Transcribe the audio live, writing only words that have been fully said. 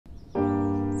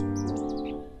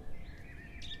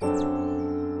When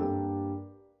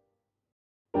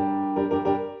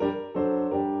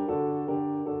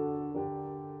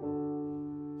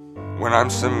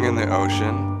I'm swimming in the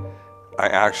ocean, I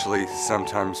actually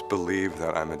sometimes believe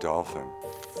that I'm a dolphin.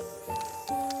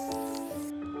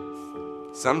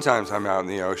 Sometimes I'm out in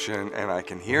the ocean and I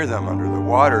can hear them under the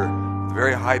water with a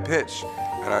very high pitch.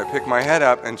 And I pick my head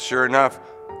up and sure enough,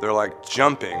 they're like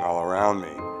jumping all around me.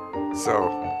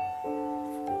 So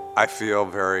I feel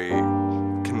very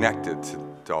connected to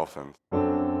dolphins.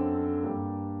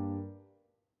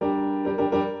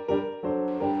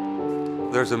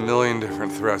 There's a million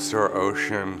different threats to our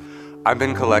ocean. I've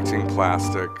been collecting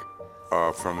plastic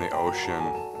from the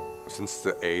ocean since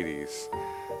the 80s.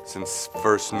 Since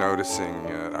first noticing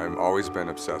it, I've always been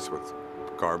obsessed with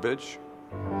garbage.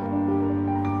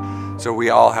 So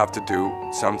we all have to do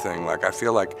something. Like, I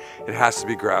feel like it has to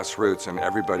be grassroots and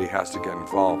everybody has to get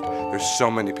involved. There's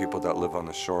so many people that live on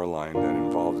the shoreline that are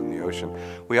involved in the ocean.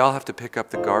 We all have to pick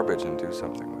up the garbage and do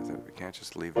something with it. We can't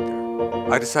just leave it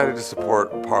there. I decided to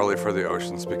support Parley for the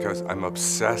Oceans because I'm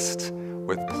obsessed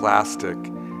with plastic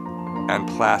and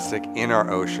plastic in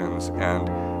our oceans, and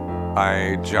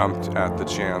I jumped at the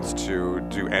chance to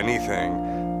do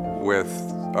anything with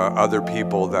other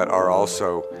people that are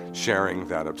also sharing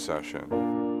that obsession.